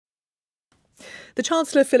The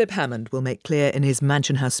Chancellor, Philip Hammond, will make clear in his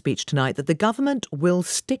Mansion House speech tonight that the government will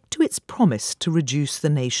stick to its promise to reduce the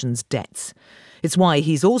nation's debts. It's why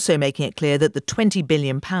he's also making it clear that the £20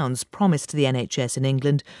 billion promised to the NHS in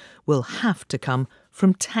England will have to come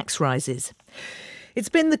from tax rises. It's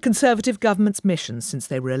been the Conservative government's mission since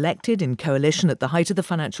they were elected in coalition at the height of the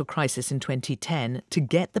financial crisis in 2010 to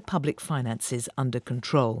get the public finances under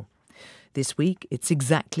control. This week, it's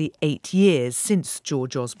exactly 8 years since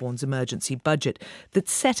George Osborne's emergency budget that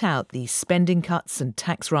set out the spending cuts and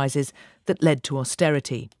tax rises that led to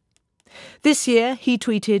austerity. This year, he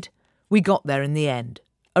tweeted, "We got there in the end,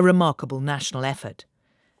 a remarkable national effort."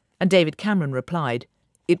 And David Cameron replied,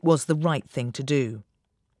 "It was the right thing to do."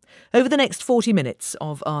 Over the next 40 minutes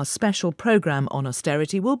of our special programme on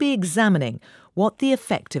austerity, we'll be examining what the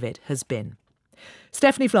effect of it has been.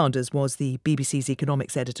 Stephanie Flanders was the BBC's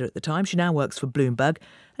economics editor at the time. She now works for Bloomberg,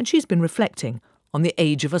 and she's been reflecting on the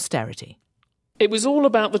age of austerity. It was all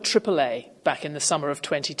about the AAA back in the summer of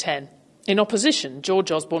 2010. In opposition, George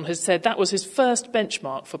Osborne has said that was his first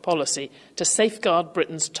benchmark for policy to safeguard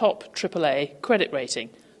Britain's top AAA credit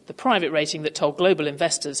rating, the private rating that told global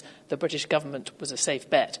investors the British government was a safe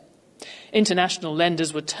bet. International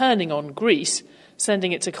lenders were turning on Greece,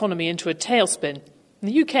 sending its economy into a tailspin.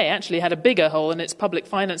 The UK actually had a bigger hole in its public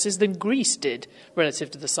finances than Greece did, relative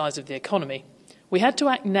to the size of the economy. "We had to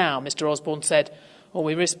act now," Mr Osborne said, "or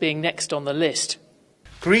we risk being next on the list."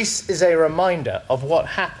 Greece is a reminder of what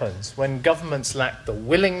happens when governments lack the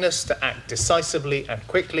willingness to act decisively and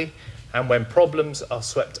quickly, and when problems are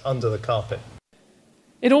swept under the carpet.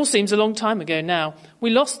 It all seems a long time ago now. We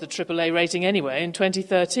lost the AAA rating anyway in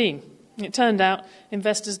 2013. It turned out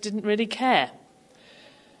investors didn't really care.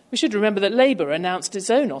 We should remember that Labour announced its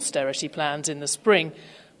own austerity plans in the spring,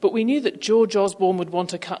 but we knew that George Osborne would want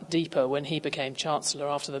to cut deeper when he became Chancellor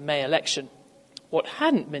after the May election. What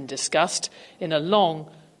hadn't been discussed in a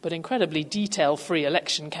long but incredibly detail-free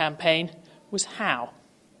election campaign was how.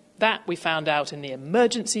 That we found out in the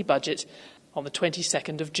emergency budget on the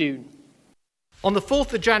 22nd of June. On the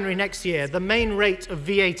 4th of January next year, the main rate of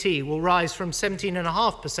VAT will rise from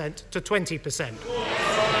 17.5% to 20%.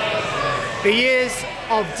 The years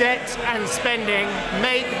of debt and spending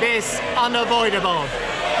make this unavoidable.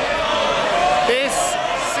 This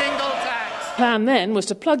single tax... The plan then was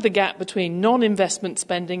to plug the gap between non-investment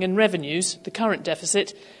spending and revenues, the current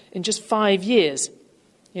deficit, in just 5 years.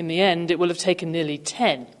 In the end, it will have taken nearly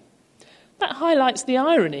 10. That highlights the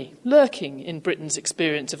irony lurking in Britain's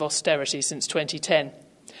experience of austerity since 2010.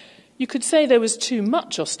 You could say there was too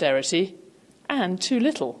much austerity and too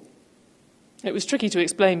little. It was tricky to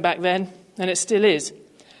explain back then, and it still is.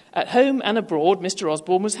 At home and abroad, Mr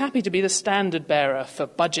Osborne was happy to be the standard bearer for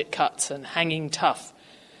budget cuts and hanging tough.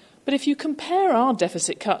 But if you compare our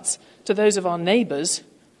deficit cuts to those of our neighbours,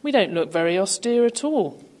 we don't look very austere at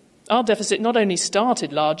all. Our deficit not only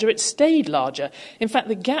started larger, it stayed larger. In fact,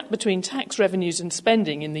 the gap between tax revenues and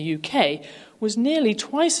spending in the UK was nearly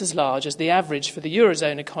twice as large as the average for the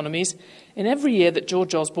Eurozone economies in every year that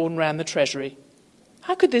George Osborne ran the Treasury.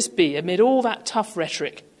 How could this be amid all that tough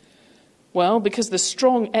rhetoric? Well, because the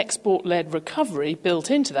strong export-led recovery built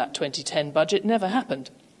into that 2010 budget never happened.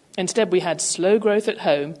 Instead, we had slow growth at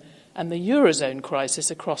home and the Eurozone crisis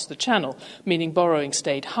across the Channel, meaning borrowing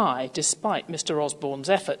stayed high despite Mr Osborne's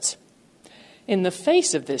efforts. In the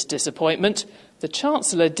face of this disappointment, the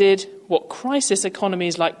Chancellor did what crisis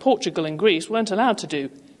economies like Portugal and Greece weren't allowed to do.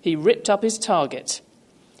 He ripped up his targets.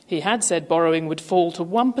 He had said borrowing would fall to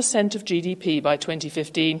 1% of GDP by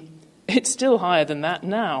 2015. It's still higher than that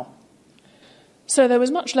now. So there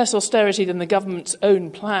was much less austerity than the government's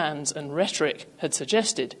own plans and rhetoric had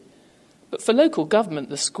suggested. But for local government,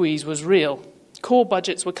 the squeeze was real. Core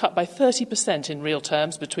budgets were cut by 30% in real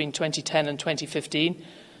terms between 2010 and 2015,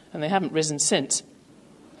 and they haven't risen since.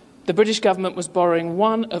 The British government was borrowing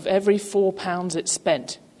 £1 of every £4 it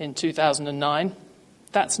spent in 2009.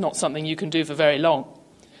 That's not something you can do for very long.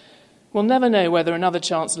 We'll never know whether another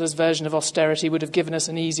Chancellor's version of austerity would have given us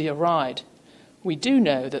an easier ride. We do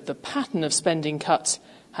know that the pattern of spending cuts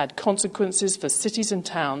had consequences for cities and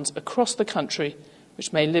towns across the country,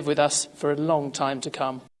 which may live with us for a long time to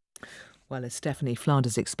come. Well, as Stephanie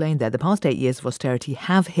Flanders explained there, the past 8 years of austerity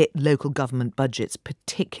have hit local government budgets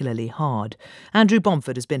particularly hard. Andrew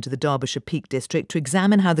Bomford has been to the Derbyshire Peak District to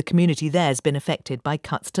examine how the community there has been affected by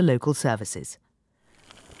cuts to local services.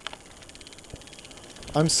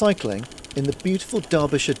 I'm cycling in the beautiful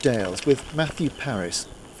Derbyshire Dales with Matthew Parris,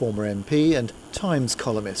 former MP and Times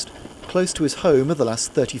columnist, close to his home of the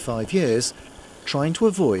last 35 years, trying to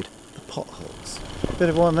avoid the potholes. Bit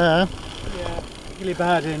of one there. Yeah, particularly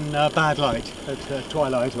bad in bad light at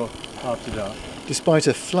twilight or after dark. Despite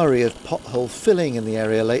a flurry of pothole filling in the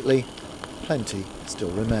area lately, plenty still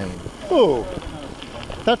remain. Oh,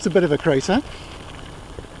 that's a bit of a crater.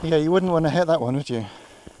 Yeah, you wouldn't want to hit that one, would you?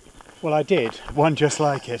 Well, I did. One just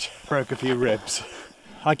like it. Broke a few ribs.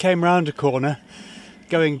 I came round a corner,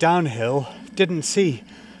 going downhill, didn't see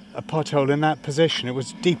a pothole in that position. It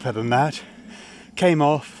was deeper than that. Came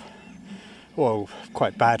off, well,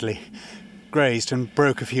 quite badly. Grazed and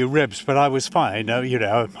broke a few ribs, but I was fine.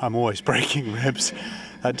 I'm always breaking ribs.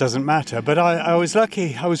 That doesn't matter. But I was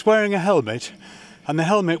lucky. I was wearing a helmet, and the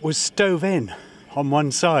helmet was stove in on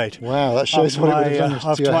one side. Wow, that shows what it would have done to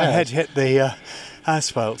after your my head. head hit the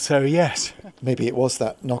asphalt, so yes. Maybe it was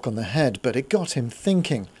that knock on the head, but it got him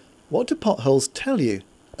thinking. What do potholes tell you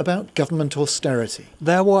about government austerity?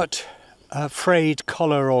 They're what frayed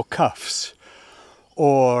collar or cuffs,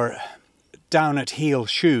 or down at heel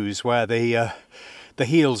shoes where the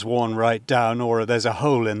heel's worn right down or there's a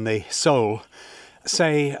hole in the sole,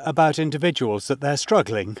 say about individuals that they're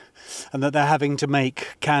struggling and that they're having to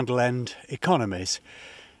make candle-end economies.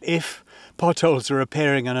 If potholes are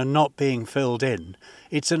appearing and are not being filled in,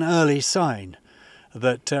 it's an early sign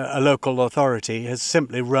that a local authority has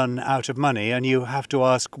simply run out of money, and you have to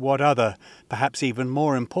ask what other, perhaps even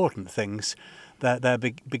more important things that they're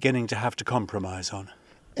beginning to have to compromise on.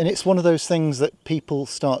 And it's one of those things that people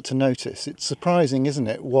start to notice. It's surprising, isn't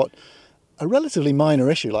it, what a relatively minor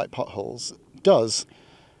issue like potholes does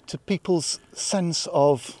to people's sense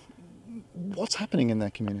of what's happening in their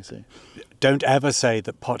community. Don't ever say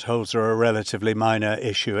that potholes are a relatively minor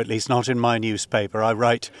issue, at least not in my newspaper. I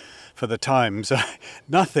write for the Times.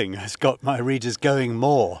 Nothing has got my readers going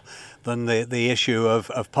more than the issue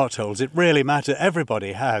of potholes. It really matters.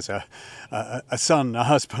 Everybody has a son, a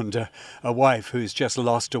husband, a wife who's just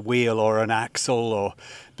lost a wheel or an axle or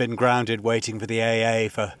been grounded waiting for the AA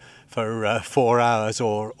for 4 hours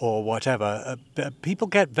or whatever. People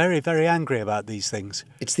get very, very angry about these things.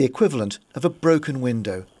 It's the equivalent of a broken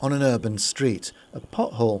window on an urban street. A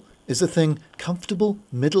pothole is a thing comfortable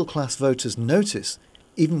middle-class voters notice,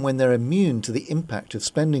 even when they're immune to the impact of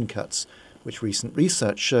spending cuts, which recent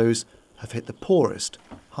research shows have hit the poorest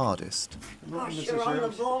hardest. Gosh, you're on the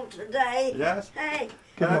ball today. Yes. Hey,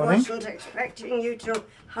 Good I morning. wasn't expecting you till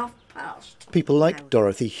past. People like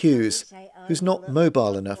Dorothy Hughes, who's not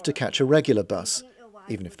mobile enough to catch a regular bus,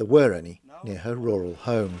 even if there were any, near her rural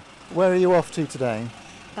home. Where are you off to today?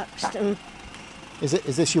 Buxton. Is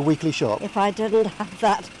this your weekly shop? If I didn't have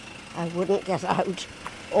that, I wouldn't get out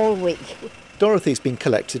all week. Dorothy's been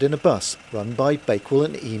collected in a bus run by Bakewell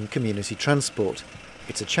and Eam Community Transport.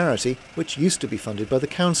 It's a charity which used to be funded by the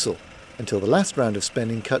council, until the last round of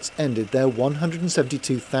spending cuts ended their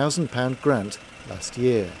 £172,000 grant last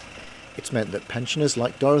year. It's meant that pensioners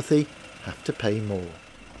like Dorothy have to pay more.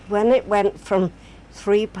 When it went from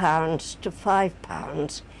 £3 to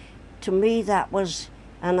 £5, to me that was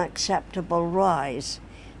an acceptable rise.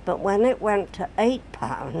 But when it went to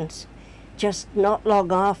 £8, just not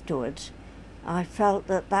long afterwards, I felt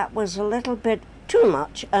that was a little bit too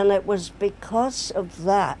much, and it was because of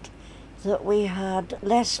that we had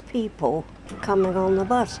less people coming on the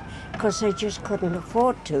bus, because they just couldn't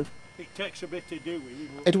afford to. It takes a bit to do.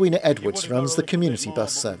 Edwina Edwards runs the community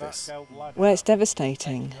bus service. Well, it's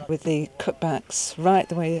devastating with the cutbacks right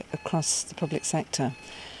the way across the public sector.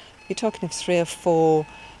 You're talking of 3 or 4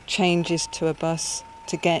 changes to a bus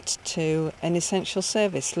to get to an essential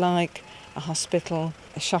service like a hospital,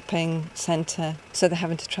 a shopping centre, so they're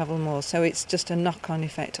having to travel more. So it's just a knock-on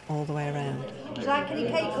effect all the way around. Would you like any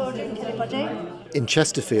cake or drink, anybody? In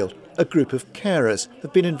Chesterfield, a group of carers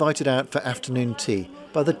have been invited out for afternoon tea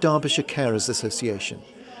by the Derbyshire Carers Association.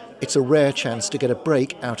 It's a rare chance to get a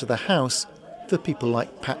break out of the house for people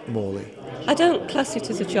like Pat Morley. I don't class it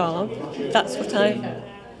as a job. That's what I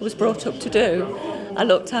was brought up to do. I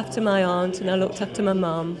looked after my aunt and I looked after my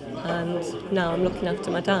mum, and now I'm looking after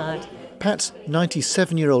my dad. Pat's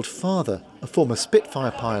 97-year-old father, a former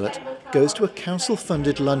Spitfire pilot, goes to a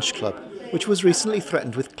council-funded lunch club which was recently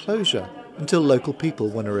threatened with closure until local people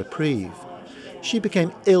won a reprieve. She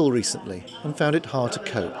became ill recently and found it hard to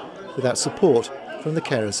cope without support from the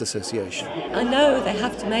Carers Association. I know they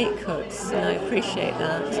have to make cuts, and I appreciate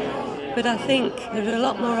that, but I think there are a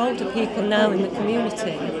lot more older people now in the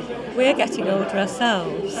community. We're getting older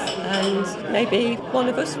ourselves, and maybe one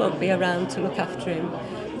of us won't be around to look after him.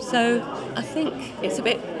 So I think it's a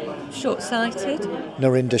bit short-sighted.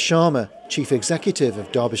 Narinder Sharma, Chief Executive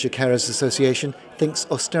of Derbyshire Carers Association, thinks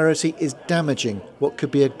austerity is damaging what could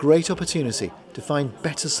be a great opportunity to find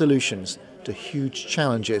better solutions to huge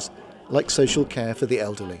challenges like social care for the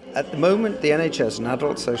elderly. At the moment, the NHS and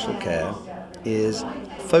adult social care is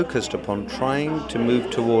focused upon trying to move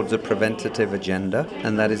towards a preventative agenda,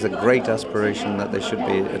 and that is a great aspiration that they should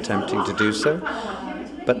be attempting to do so.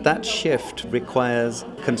 But that shift requires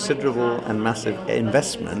considerable and massive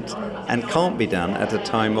investment and can't be done at a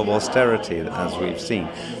time of austerity, as we've seen.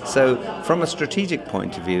 So from a strategic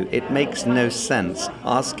point of view, it makes no sense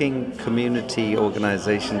asking community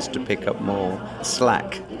organisations to pick up more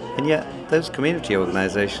slack. And yet those community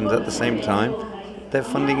organisations at the same time, their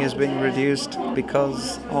funding is being reduced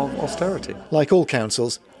because of austerity. Like all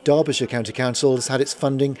councils, Derbyshire County Council has had its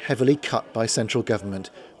funding heavily cut by central government,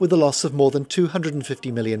 with a loss of more than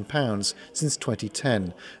 £250 million since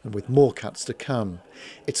 2010, and with more cuts to come.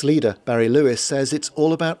 Its leader, Barry Lewis, says it's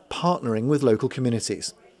all about partnering with local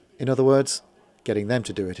communities. In other words, getting them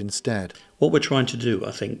to do it instead. What we're trying to do, I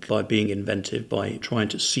think, by being inventive, by trying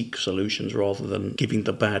to seek solutions rather than giving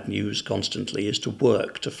the bad news constantly, is to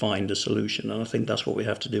work to find a solution. And I think that's what we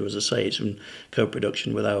have to do, as I say, is in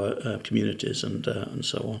co-production with our communities and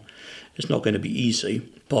so on. It's not going to be easy.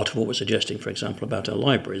 Part of what we're suggesting, for example, about our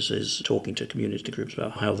libraries is talking to community groups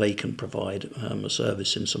about how they can provide a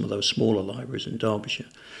service in some of those smaller libraries in Derbyshire.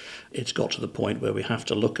 It's got to the point where we have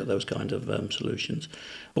to look at those kind of solutions.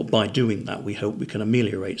 But by doing that, we hope we can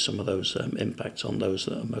ameliorate some of those impacts on those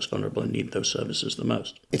that are most vulnerable and need those services the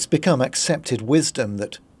most. It's become accepted wisdom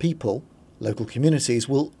that people, local communities,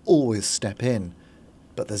 will always step in.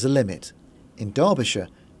 But there's a limit. In Derbyshire,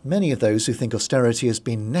 many of those who think austerity has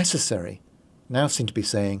been necessary now seem to be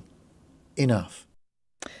saying, enough.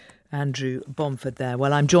 Andrew Bomford there.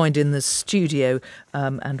 Well, I'm joined in the studio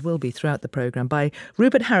and will be throughout the programme by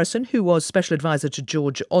Rupert Harrison, who was Special Advisor to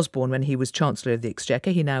George Osborne when he was Chancellor of the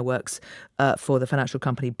Exchequer. He now works for the financial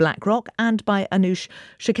company BlackRock, and by Anoosh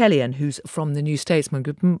Chakelian, who's from the New Statesman.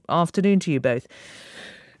 Good afternoon to you both.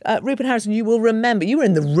 Rupert Harrison, you will remember, you were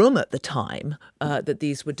in the room at the time that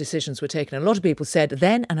these decisions were taken. And a lot of people said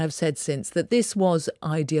then, and have said since, that this was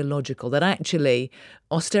ideological, that actually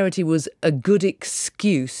austerity was a good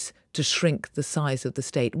excuse to shrink the size of the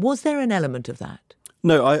state. Was there an element of that?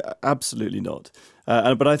 No, absolutely not.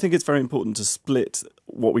 But I think it's very important to split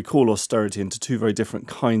what we call austerity into two very different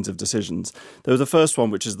kinds of decisions. There was the first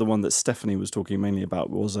one, which is the one that Stephanie was talking mainly about,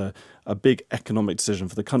 was a big economic decision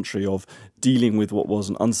for the country of dealing with what was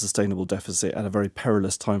an unsustainable deficit at a very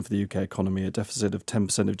perilous time for the UK economy, a deficit of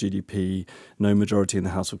 10% of GDP, no majority in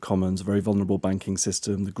the House of Commons, a very vulnerable banking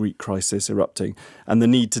system, the Greek crisis erupting, and the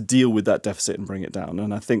need to deal with that deficit and bring it down.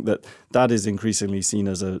 And I think that is increasingly seen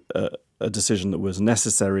as a decision that was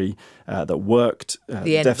necessary, that worked.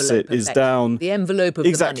 The deficit is down. The envelope of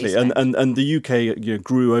exactly. the money spent. And the UK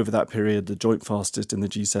grew over that period, the joint fastest in the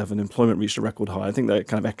G7. Employment reached a record high. I think that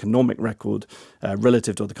kind of economic record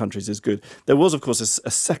relative to other countries is good. There was, of course,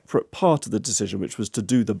 a separate part of the decision, which was to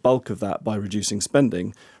do the bulk of that by reducing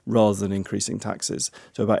spending rather than increasing taxes.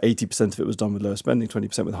 So about 80% of it was done with lower spending,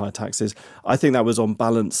 20% with higher taxes. I think that was on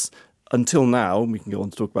balance until now, and we can go on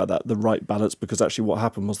to talk about that, the right balance, because actually what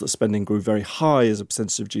happened was that spending grew very high as a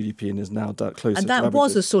percentage of GDP and is now closer to And that averages.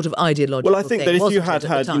 was a sort of ideological Well, I think thing, that if you had,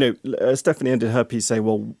 Stephanie ended her piece saying,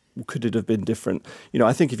 well, could it have been different?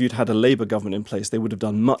 I think if you'd had a Labour government in place, they would have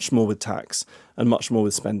done much more with tax and much more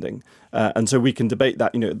with spending. And so we can debate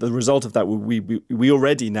that. The result of that, we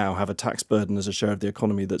already now have a tax burden as a share of the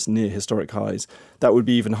economy that's near historic highs. That would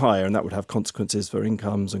be even higher, and that would have consequences for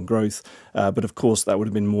incomes and growth. But of course, that would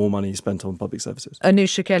have been more money spent on public services.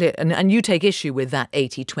 Anoosh Chakelian, and you take issue with that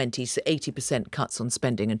 80-20, so 80% cuts on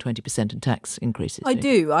spending and 20% in tax increases. I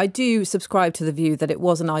do subscribe to the view that it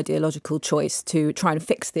was an ideological choice to try and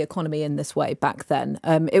fix the economy in this way back then.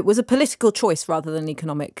 It was a political choice rather than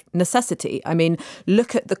economic necessity. I mean,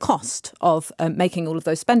 look at the cost of making all of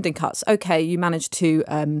those spending cuts. OK, you managed to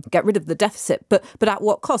get rid of the deficit, but at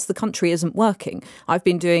what cost? The country isn't working. I've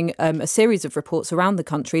been doing a series of reports around the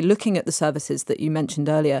country looking at the services that you mentioned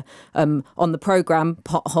earlier on the programme: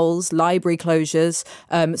 potholes, library closures,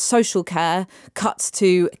 social care, cuts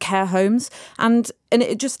to care homes. And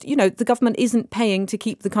it just, the government isn't paying to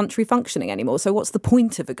keep the country functioning anymore. So what's the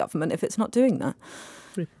point of a government if it's not doing that?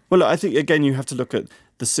 Well, I think, again, you have to look at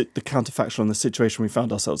the counterfactual and the situation we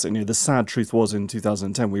found ourselves in. The sad truth was in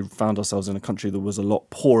 2010, we found ourselves in a country that was a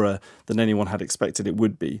lot poorer than anyone had expected it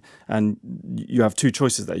would be. And you have two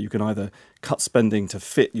choices there. You can either cut spending to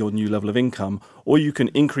fit your new level of income, or you can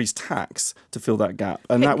increase tax to fill that gap.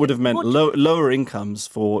 And that would have meant lower incomes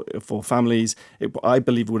for families. I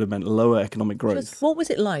believe it would have meant lower economic growth. What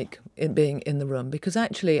was it like being in the room? Because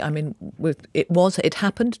actually, it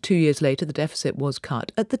happened 2 years later, the deficit was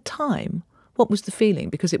cut. At the time, What was the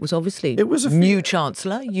feeling? Because it was obviously new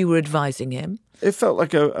Chancellor. You were advising him. It felt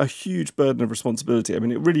like a huge burden of responsibility. I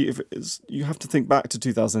mean, it really, you have to think back to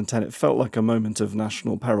 2010, it felt like a moment of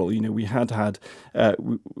national peril. You know, we had the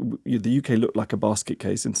UK looked like a basket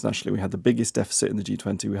case internationally. We had the biggest deficit in the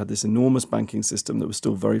G20. We had this enormous banking system that was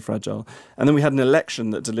still very fragile. And then we had an election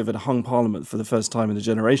that delivered a hung parliament for the first time in a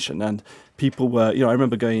generation. And people were, I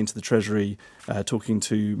remember going into the Treasury, talking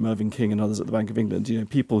to Mervyn King and others at the Bank of England,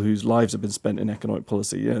 people whose lives have been spent in economic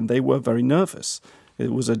policy, and they were very nervous.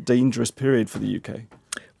 It was a dangerous period for the UK.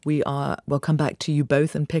 We'll come back to you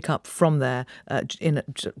both and pick up from there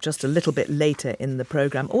just a little bit later in the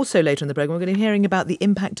programme. Also later in the programme, we're going to be hearing about the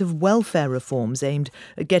impact of welfare reforms aimed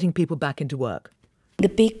at getting people back into work. The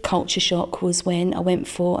big culture shock was when I went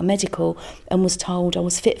for a medical and was told I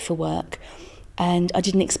was fit for work, and I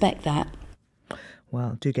didn't expect that.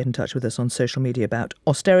 Well, do get in touch with us on social media about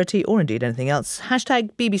austerity or indeed anything else.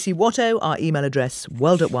 Hashtag BBC Watto, our email address,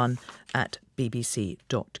 world@bbc.co.uk.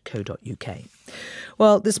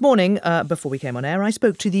 Well, this morning, before we came on air, I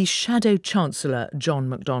spoke to the Shadow Chancellor, John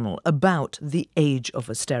McDonnell, about the age of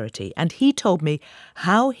austerity. And he told me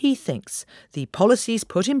how he thinks the policies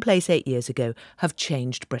put in place 8 years ago have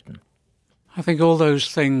changed Britain. I think all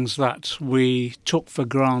those things that we took for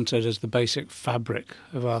granted as the basic fabric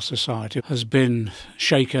of our society has been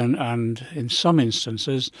shaken and, in some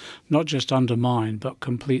instances, not just undermined, but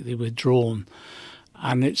completely withdrawn.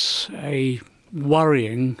 And it's a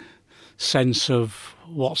worrying sense of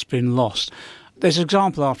what's been lost. There's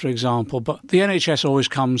example after example, but the NHS always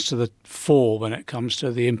comes to the fore when it comes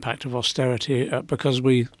to the impact of austerity because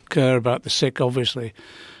we care about the sick, obviously.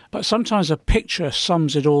 But sometimes a picture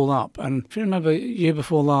sums it all up. And if you remember, year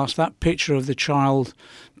before last, that picture of the child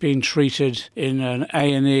being treated in an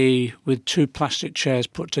A&E with 2 plastic chairs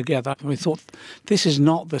put together, and we thought, this is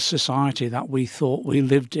not the society that we thought we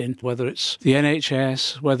lived in, whether it's the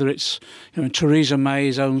NHS, whether it's Theresa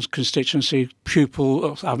May's own constituency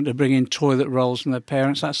pupil having to bring in toilet rolls from their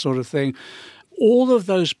parents, that sort of thing. All of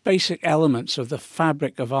those basic elements of the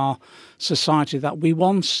fabric of our society that we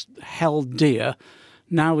once held dear,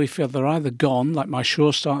 now we feel they're either gone, like my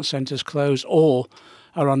Sure Start centres closed, or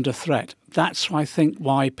are under threat. That's, I think,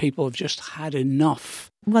 why people have just had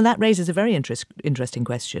enough. Well, that raises a very interesting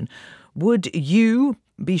question. Would you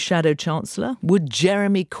be Shadow Chancellor? Would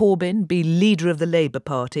Jeremy Corbyn be leader of the Labour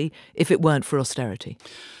Party if it weren't for austerity?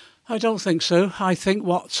 I don't think so. I think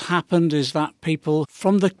what's happened is that people,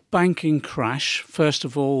 from the banking crash, first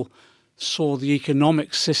of all, saw the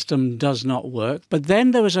economic system does not work. But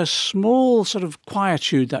then there was a small sort of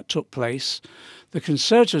quietude that took place. The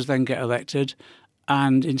Conservatives then get elected,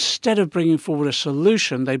 and instead of bringing forward a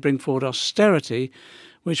solution, they bring forward austerity,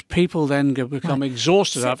 which people then become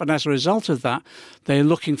exhausted of. And as a result of that, they're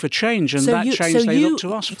looking for change. And they look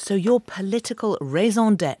to us. So your political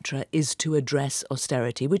raison d'etre is to address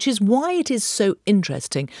austerity, which is why it is so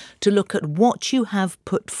interesting to look at what you have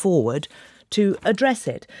put forward to address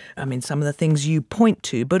it. I mean, some of the things you point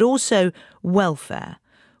to, but also welfare,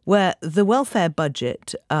 where the welfare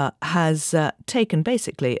budget has taken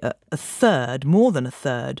basically a third, more than a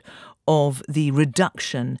third, of the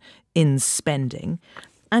reduction in spending.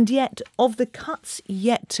 And yet, of the cuts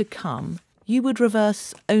yet to come, you would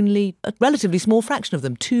reverse only a relatively small fraction of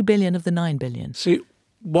them, 2 billion of the 9 billion. See,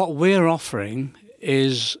 what we're offering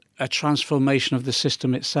is a transformation of the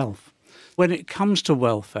system itself. When it comes to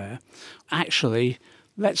welfare, actually,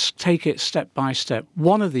 let's take it step by step.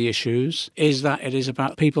 One of the issues is that it is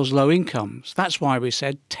about people's low incomes. That's why we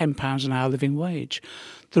said £10 an hour living wage.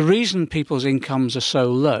 The reason people's incomes are so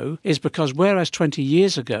low is because whereas 20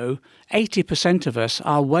 years ago, 80% of us,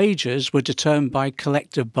 our wages were determined by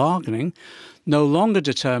collective bargaining, no longer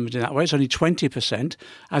determined in that way. It's only 20%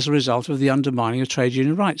 as a result of the undermining of trade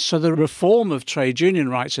union rights. So the reform of trade union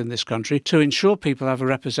rights in this country to ensure people have a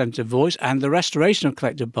representative voice and the restoration of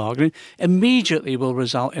collective bargaining immediately will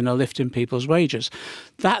result in a lift in people's wages.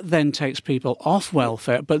 That then takes people off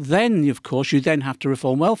welfare. But then, of course, you then have to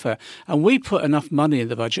reform welfare. And we put enough money in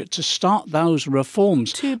the budget to start those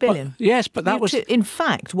reforms. 2 billion. Yes, but that was... In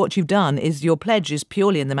fact, what you've done is your pledge is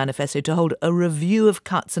purely in the manifesto to hold a review of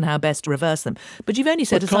cuts and how best to reverse them. But you've only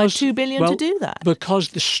set aside 2 billion to do that. Because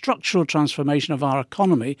the structural transformation of our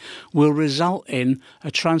economy will result in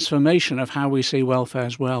a transformation of how we see welfare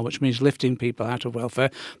as well, which means lifting people out of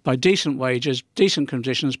welfare by decent wages, decent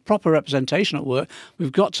conditions, proper representation at work.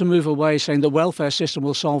 We've got to move away saying the welfare system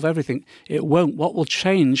will solve everything. It won't. What will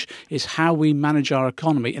change is how we manage our economy.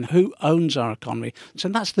 economy and who owns our economy. So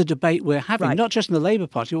that's the debate we're having, not just in the Labour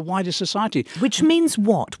Party, but wider society. Which means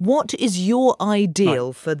what? What is your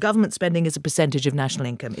ideal for government spending as a percentage of national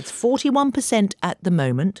income? It's 41% at the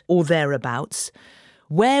moment, or thereabouts.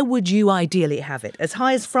 Where would you ideally have it? As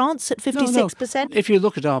high as France at 56%? No. If you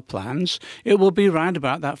look at our plans, it will be around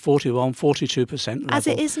about that 41, 42% level. As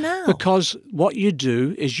it is now. Because what you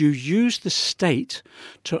do is you use the state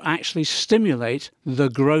to actually stimulate the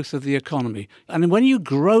growth of the economy. And when you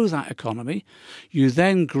grow that economy, you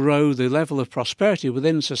then grow the level of prosperity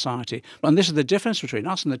within society. And this is the difference between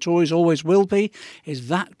us and the Tories always will be, is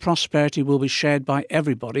that prosperity will be shared by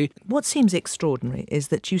everybody. What seems extraordinary is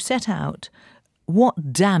that you set out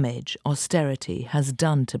what damage austerity has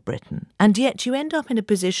done to Britain. And yet you end up in a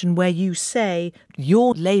position where you say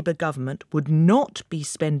your Labour government would not be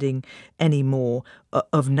spending any more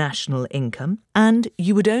of national income, and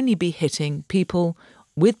you would only be hitting people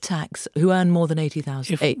with tax who earn more than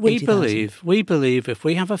 80,000. We believe if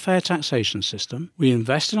we have a fair taxation system, we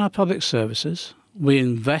invest in our public services, we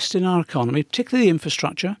invest in our economy, particularly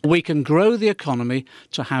infrastructure, we can grow the economy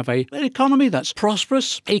to have an economy that's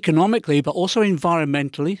prosperous economically, but also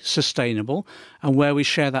environmentally sustainable, and where we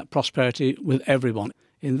share that prosperity with everyone.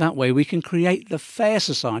 In that way, we can create the fair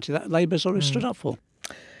society that Labour's always stood up for.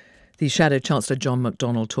 The Shadow Chancellor John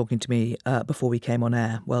McDonnell talking to me before we came on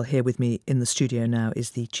air. Well, here with me in the studio now is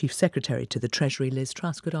the Chief Secretary to the Treasury, Liz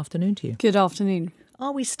Truss. Good afternoon to you. Good afternoon.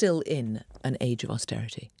 Are we still in an age of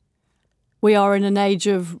austerity? We are in an age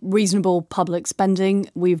of reasonable public spending.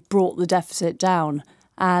 We've brought the deficit down.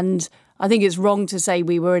 And I think it's wrong to say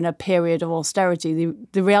we were in a period of austerity.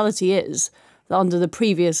 The reality is that under the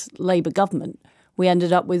previous Labour government, we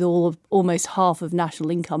ended up with almost half of national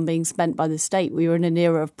income being spent by the state. We were in an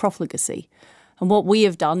era of profligacy. And what we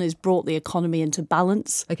have done is brought the economy into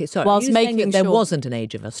balance. OK, sorry, whilst are you making saying that there sure wasn't an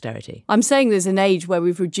age of austerity? I'm saying there's an age where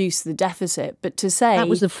we've reduced the deficit, but to say... That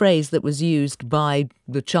was the phrase that was used by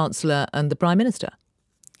the Chancellor and the Prime Minister.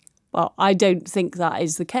 Well, I don't think that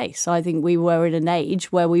is the case. I think we were in an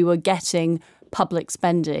age where we were getting public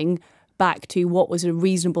spending back to what was a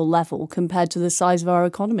reasonable level compared to the size of our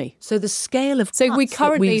economy. So the scale of cuts we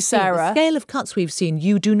currently, Sarah, the scale of cuts we've seen,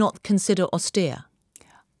 you do not consider austere?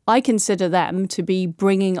 I consider them to be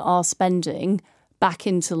bringing our spending back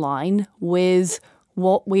into line with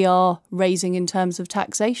what we are raising in terms of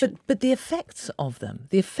taxation. But the effects of them,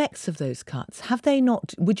 the effects of those cuts, have they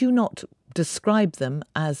not, would you not describe them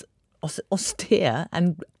as austere?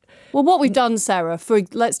 And well, what we've done, Sarah,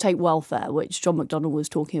 let's take welfare, which John McDonnell was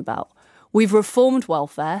talking about. We've reformed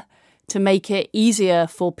welfare to make it easier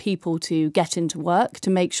for people to get into work, to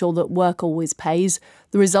make sure that work always pays.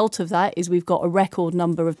 The result of that is we've got a record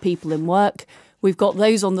number of people in work. We've got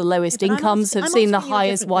those on the lowest incomes have seen the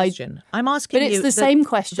highest wide. I'm asking you. But it's the same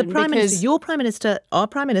question. The Prime Minister, your Prime Minister, our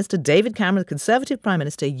Prime Minister, David Cameron, the Conservative Prime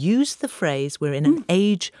Minister, used the phrase, we're in an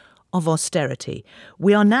age of austerity.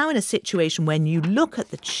 We are now in a situation when you look at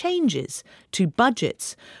the changes to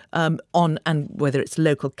budgets and whether it's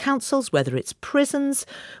local councils, whether it's prisons,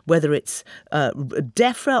 whether it's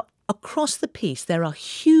DEFRA, across the piece, there are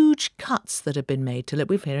huge cuts that have been made to.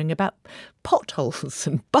 We're hearing about potholes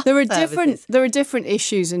and bus services. There are different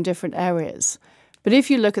issues in different areas. But if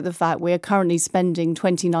you look at the fact we are currently spending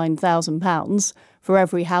 £29,000 for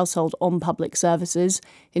every household on public services,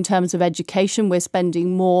 in terms of education, we're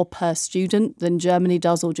spending more per student than Germany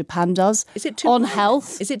does or Japan does. Is it too on high?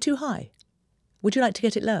 Health? Is it too high? Would you like to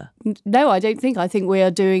get it lower? No, I don't think. I think we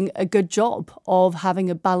are doing a good job of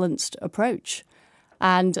having a balanced approach.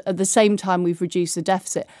 And at the same time, we've reduced the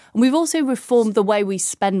deficit. And we've also reformed the way we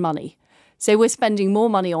spend money. So we're spending more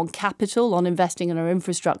money on capital, on investing in our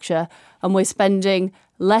infrastructure, and we're spending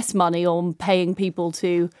less money on paying people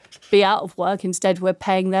to be out of work. Instead, we're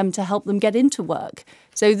paying them to help them get into work.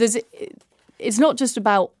 So it's not just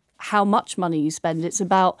about how much money you spend, it's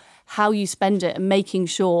about how you spend it and making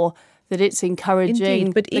sure that it's encouraging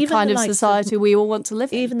the kind of society we all want to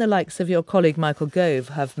live in. Even the likes of your colleague Michael Gove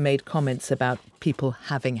have made comments about people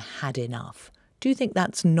having had enough. Do you think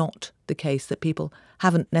that's not the case, that people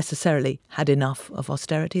haven't necessarily had enough of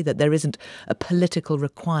austerity, that there isn't a political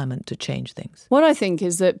requirement to change things? What I think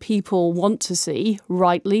is that people want to see,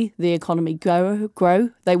 rightly, the economy grow.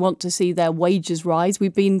 They want to see their wages rise.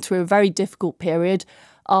 We've been through a very difficult period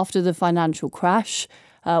after the financial crash.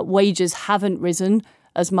 Wages haven't risen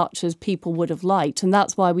as much as people would have liked. And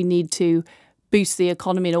that's why we need to boost the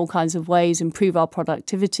economy in all kinds of ways, improve our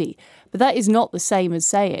productivity. But that is not the same as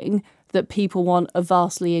saying that people want a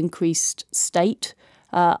vastly increased state.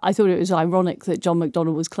 I thought it was ironic that John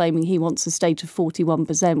McDonnell was claiming he wants a state of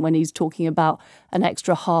 41% when he's talking about an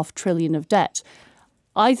extra £500 billion of debt.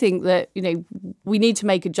 I think that, we need to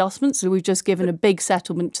make adjustments. So we've just given a big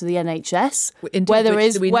settlement to the NHS, Indeed, where there which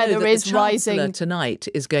is we know that rising. The Chancellor tonight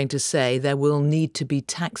is going to say there will need to be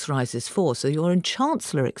tax rises for. So your own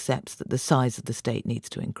Chancellor accepts that the size of the state needs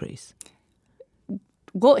to increase.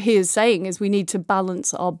 What he is saying is we need to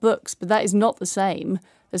balance our books, but that is not the same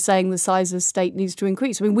as saying the size of the state needs to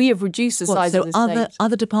increase. I mean, we have reduced the size of the state. So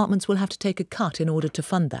other departments will have to take a cut in order to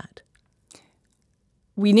fund that?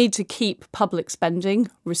 We need to keep public spending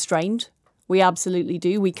restrained. We absolutely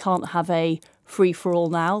do. We can't have a free-for-all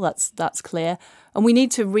now, that's clear. And we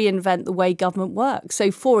need to reinvent the way government works.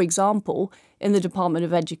 So, for example, in the Department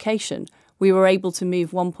of Education, we were able to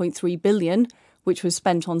move 1.3 billion, which was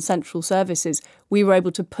spent on central services. We were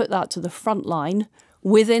able to put that to the front line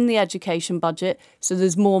within the education budget, so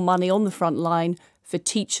there's more money on the front line for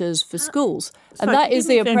teachers, for schools. And that is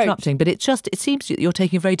the approach. Interrupting, but it seems that you're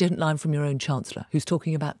taking a very different line from your own Chancellor, who's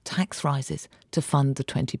talking about tax rises to fund the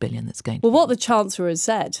 20 billion that's going to... Well, what the Chancellor has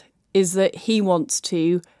said is that he wants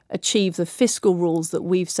to achieve the fiscal rules that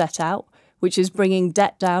we've set out, which is bringing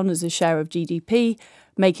debt down as a share of GDP,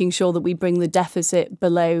 making sure that we bring the deficit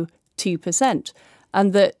below 2%.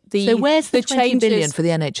 And that so where's the 20 billion for the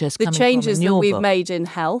NHS coming from? The changes that we've book? Made in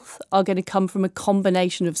health are going to come from a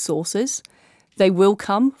combination of sources. They will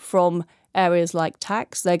come from areas like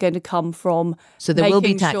tax. They're going to come from So there will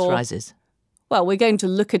be tax rises? Well, we're going to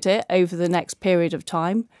look at it over the next period of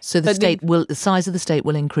time. So the size of the state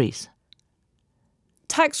will increase?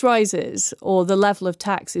 Tax rises, or the level of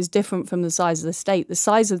tax, is different from the size of the state. The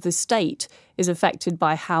size of the state is affected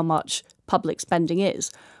by how much public spending is.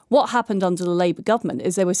 What happened under the Labour government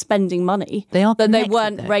is they were spending money that they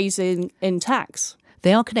weren't raising in tax.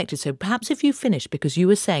 They are connected. So perhaps if you finish, because you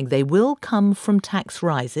were saying they will come from tax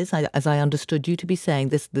rises, as I understood you to be saying,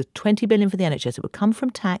 the 20 billion for the NHS, it will come from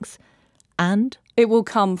tax and? It will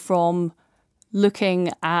come from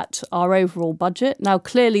looking at our overall budget. Now,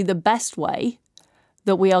 clearly the best way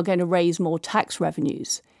that we are going to raise more tax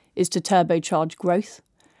revenues is to turbocharge growth.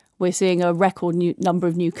 We're seeing a record number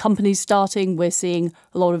of new companies starting. We're seeing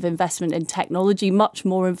a lot of investment in technology, much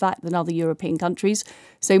more, in fact, than other European countries.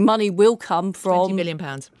 So money will come from... £20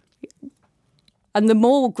 billion. And the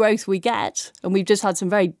more growth we get, and we've just had some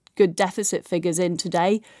very good deficit figures in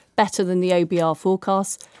today, better than the OBR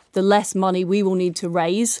forecasts, the less money we will need to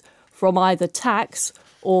raise from either tax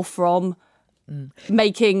or from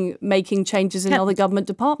making changes in other government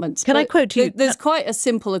departments. Can I quote you? There's quite a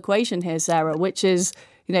simple equation here, Sarah, which is...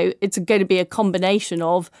 it's going to be a combination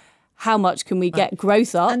of how much can we get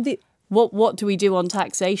growth up, and what do we do on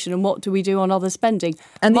taxation, and what do we do on other spending.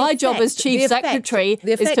 And my job as Chief Secretary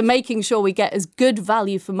is to making sure we get as good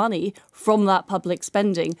value for money from that public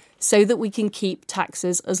spending so that we can keep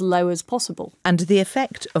taxes as low as possible. And the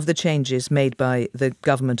effect of the changes made by the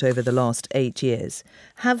government over the last 8 years,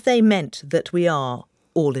 have they meant that we are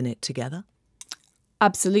all in it together?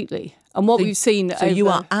 Absolutely. And what we've seen So you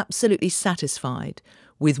are absolutely satisfied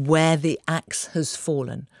with where the axe has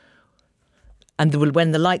fallen. And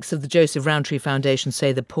when the likes of the Joseph Rowntree Foundation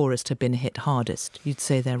say the poorest have been hit hardest, you'd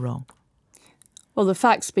say they're wrong. Well, the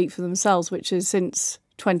facts speak for themselves, which is since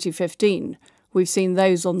 2015, we've seen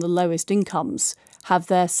those on the lowest incomes have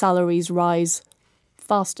their salaries rise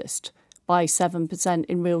fastest by 7%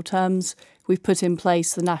 in real terms. We've put in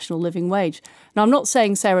place the national living wage. Now, I'm not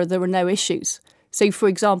saying, Sarah, there are no issues. So, for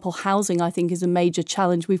example, housing, I think, is a major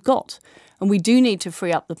challenge we've got. And we do need to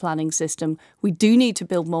free up the planning system. We do need to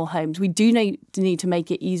build more homes. We do need to make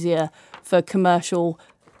it easier for commercial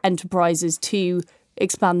enterprises to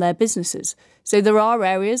expand their businesses. So there are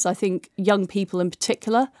areas, I think young people in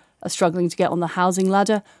particular are struggling to get on the housing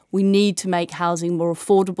ladder. We need to make housing more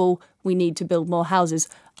affordable. We need to build more houses.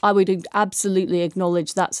 I would absolutely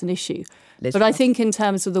acknowledge that's an issue. But I think in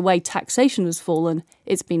terms of the way taxation has fallen,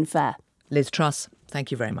 it's been fair. Liz Truss, thank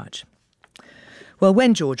you very much. Well,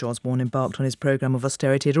 when George Osborne embarked on his programme of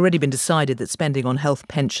austerity, it had already been decided that spending on health,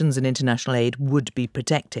 pensions and international aid would be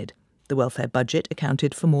protected. The welfare budget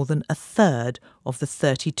accounted for more than a third of the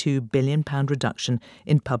 £32 billion reduction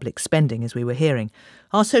in public spending, as we were hearing.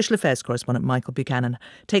 Our social affairs correspondent Michael Buchanan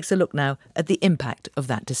takes a look now at the impact of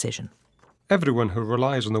that decision. Everyone who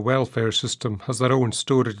relies on the welfare system has their own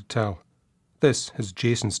story to tell. This is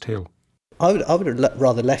Jason's tale. I would have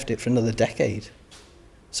rather left it for another decade.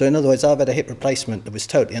 So in other words, I've had a hip replacement that was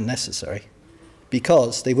totally unnecessary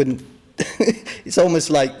because they wouldn't... It's almost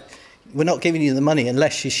like we're not giving you the money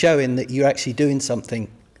unless you're showing that you're actually doing something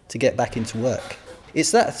to get back into work.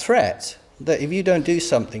 It's that threat that if you don't do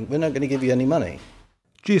something, we're not going to give you any money.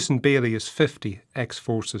 Jason Bailey is 50,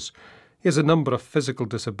 ex-forces. He has a number of physical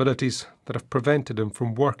disabilities that have prevented him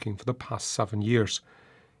from working for the past 7 years.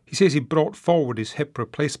 He says he brought forward his hip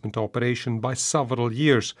replacement operation by several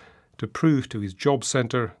years to prove to his job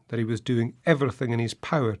centre that he was doing everything in his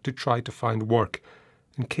power to try to find work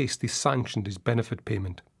in case they sanctioned his benefit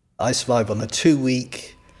payment. I survive on a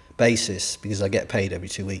 2-week basis because I get paid every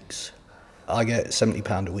 2 weeks. I get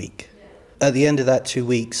 £70 a week. At the end of that 2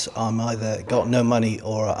 weeks, I'm either got no money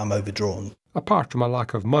or I'm overdrawn. Apart from a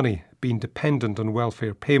lack of money, being dependent on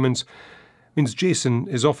welfare payments means Jason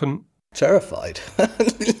is often terrified,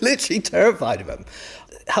 literally terrified of them.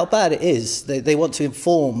 How bad it is, they want to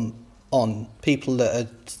inform on people that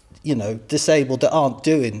are, disabled that aren't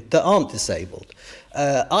disabled.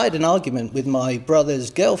 I had an argument with my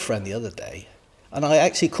brother's girlfriend the other day, and I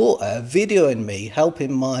actually caught her videoing me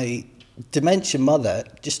helping my dementia mother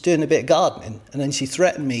just doing a bit of gardening, and then she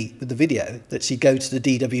threatened me with the video that she'd go to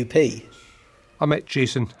the DWP. I met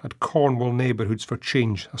Jason at Cornwall Neighbourhoods for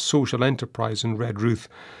Change, a social enterprise in Redruth.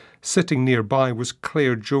 Sitting nearby was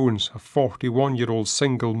Claire Jones, a 41-year-old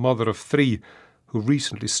single mother of 3 who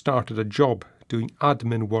recently started a job doing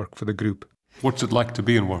admin work for the group. What's it like to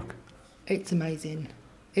be in work? It's amazing.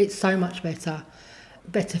 It's so much better.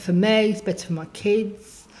 Better for me, it's better for my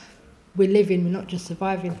kids. We're living, we're not just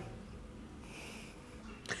surviving.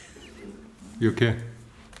 You okay?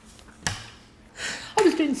 I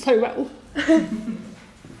was doing so well.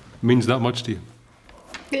 Means that much to you?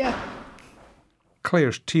 Yeah.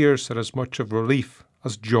 Claire's tears are as much of relief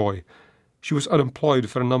as joy. She was unemployed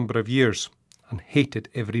for a number of years and hated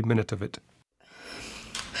every minute of it.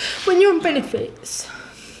 When you're on benefits,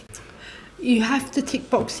 you have to tick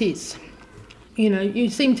boxes. You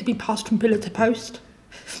seem to be passed from pillar to post.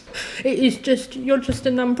 It is just, you're just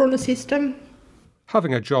a number on a system.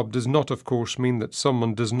 Having a job does not, of course, mean that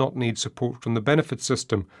someone does not need support from the benefit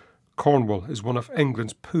system. Cornwall is one of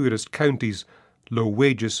England's poorest counties. Low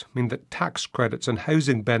wages mean that tax credits and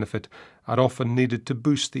housing benefit are often needed to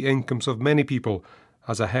boost the incomes of many people,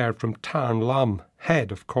 as I heard from Tarn Lamb,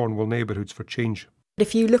 head of Cornwall Neighbourhoods for Change.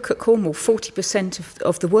 If you look at Cornwall, 40%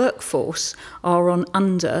 of the workforce are on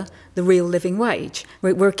under the real living wage.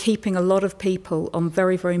 We're keeping a lot of people on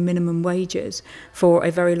very, very minimum wages for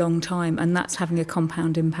a very long time, and that's having a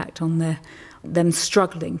compound impact on them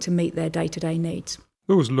struggling to meet their day-to-day needs.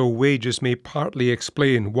 Those low wages may partly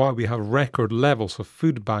explain why we have record levels of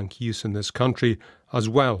food bank use in this country, as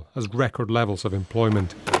well as record levels of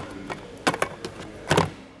employment.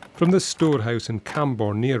 From this storehouse in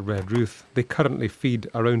Camborne near Redruth, they currently feed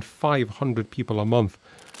around 500 people a month.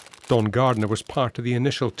 Don Gardner was part of the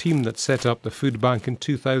initial team that set up the food bank in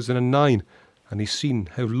 2009, and he's seen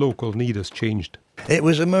how local need has changed. It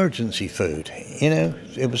was emergency food,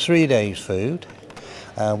 it was 3 days food.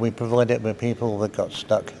 We provided it with people that got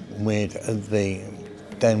stuck with the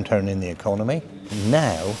downturn in the economy.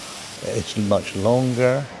 Now it's much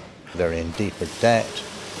longer, they're in deeper debt.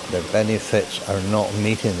 Their benefits are not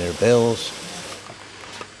meeting their bills.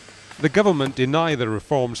 The government deny the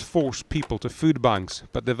reforms force people to food banks,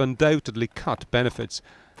 but they've undoubtedly cut benefits.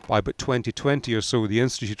 By about 2020 or so, the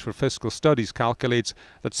Institute for Fiscal Studies calculates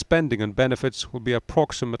that spending on benefits will be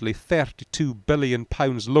approximately £32 billion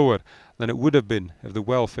lower than it would have been if the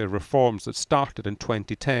welfare reforms that started in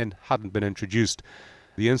 2010 hadn't been introduced.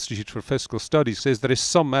 The Institute for Fiscal Studies says there is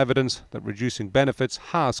some evidence that reducing benefits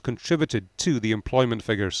has contributed to the employment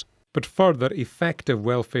figures. But further effective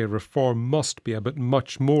welfare reform must be about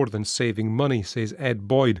much more than saving money, says Ed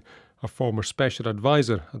Boyd, a former special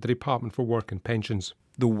advisor at the Department for Work and Pensions.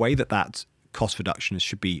 The way that cost reduction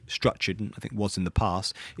should be structured, and I think was in the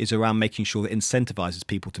past, is around making sure that it incentivises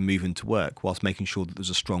people to move into work whilst making sure that there's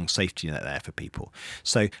a strong safety net there for people.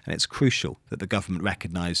 And it's crucial that the government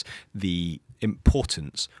recognise the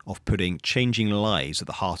importance of putting changing lives at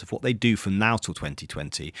the heart of what they do from now till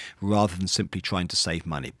 2020, rather than simply trying to save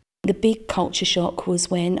money. The big culture shock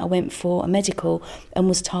was when I went for a medical and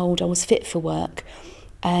was told I was fit for work,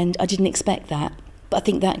 and I didn't expect that. But I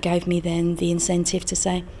think that gave me then the incentive to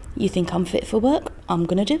say, you think I'm fit for work? I'm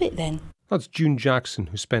going to do it then. That's June Jackson,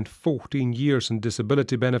 who spent 14 years in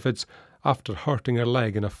disability benefits after hurting her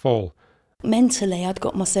leg in a fall. Mentally, I'd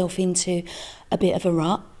got myself into a bit of a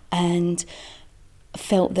rut and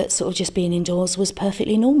felt that sort of just being indoors was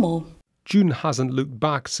perfectly normal. June hasn't looked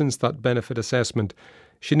back since that benefit assessment.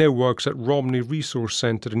 She now works at Romney Resource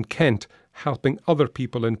Centre in Kent, helping other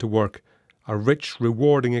people into work. A rich,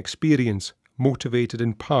 rewarding experience, motivated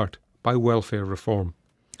in part by welfare reform.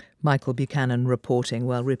 Michael Buchanan reporting.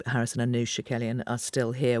 Well, Rupert Harrison and Anoosh Chakelian are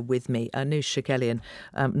still here with me. Anoosh Chakelian,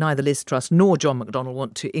 neither Liz Truss nor John McDonnell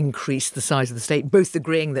want to increase the size of the state, both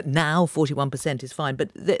agreeing that now 41% is fine.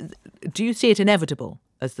 But do you see it inevitable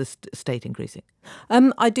as the state increasing?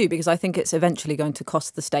 I do, because I think it's eventually going to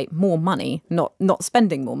cost the state more money, not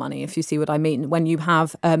spending more money, if you see what I mean. When you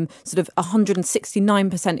have sort of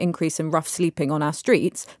 169% increase in rough sleeping on our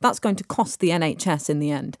streets, that's going to cost the NHS in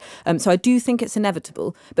the end. So I do think it's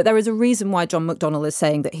inevitable. But there is a reason why John McDonnell is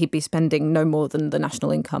saying that he'd be spending no more than the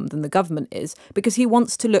national income than the government is, because he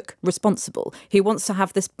wants to look responsible. He wants to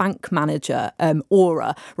have this bank manager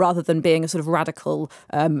aura rather than being a sort of radical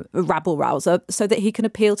rabble-rouser, so that he can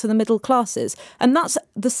appeal to the middle classes. And that's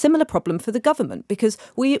the similar problem for the government, because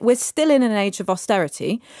we're still in an age of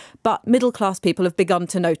austerity, but middle-class people have begun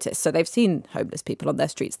to notice. So they've seen homeless people on their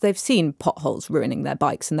streets, they've seen potholes ruining their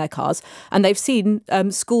bikes and their cars, and they've seen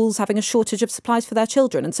schools having a shortage of supplies for their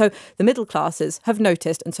children. And so the middle classes have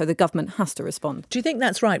noticed, and so the government has to respond. Do you think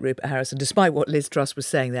that's right, Rupert Harrison, despite what Liz Truss was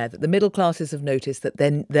saying there, that the middle classes have noticed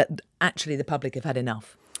that actually the public have had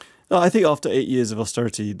enough? I think after 8 years of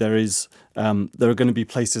austerity, there are going to be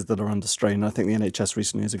places that are under strain. I think the NHS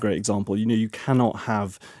recently is a great example. You cannot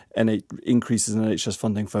have increases in NHS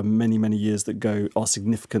funding for many, many years that are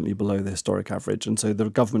significantly below the historic average. And so the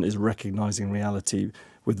government is recognising reality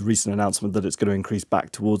with recent announcement that it's going to increase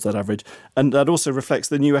back towards that average. And that also reflects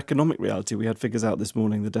the new economic reality. We had figures out this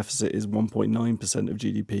morning. The deficit is 1.9% of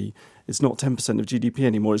GDP. It's not 10% of GDP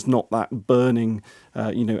anymore. It's not that burning,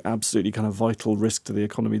 absolutely kind of vital risk to the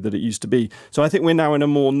economy that it used to be. So I think we're now in a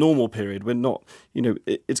more normal period. We're not,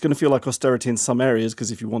 it's going to feel like austerity in some areas,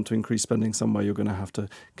 because if you want to increase spending somewhere, you're going to have to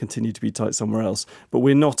continue to be tight somewhere else. But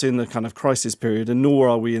we're not in the kind of crisis period, and nor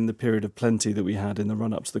are we in the period of plenty that we had in the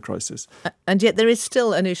run-up to the crisis. And yet there is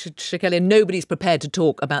still, Anoosh Chakelian, nobody's prepared to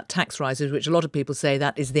talk about tax rises, which a lot of people say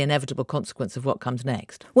that is the inevitable consequence of what comes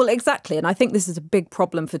next. Well, exactly. And I think this is a big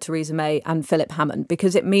problem for Theresa May and Philip Hammond,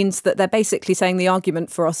 because it means that they're basically saying the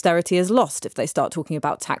argument for austerity is lost if they start talking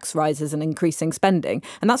about tax rises and increasing spending.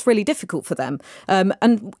 And that's really difficult for them.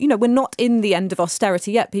 And we're not in the end of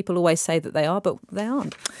austerity yet. People always say that they are, but they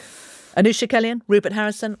aren't. Anoosh Chakelian, Rupert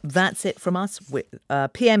Harrison, that's it from us.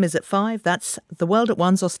 PM is at 5. That's The World at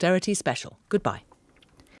One's Austerity Special. Goodbye.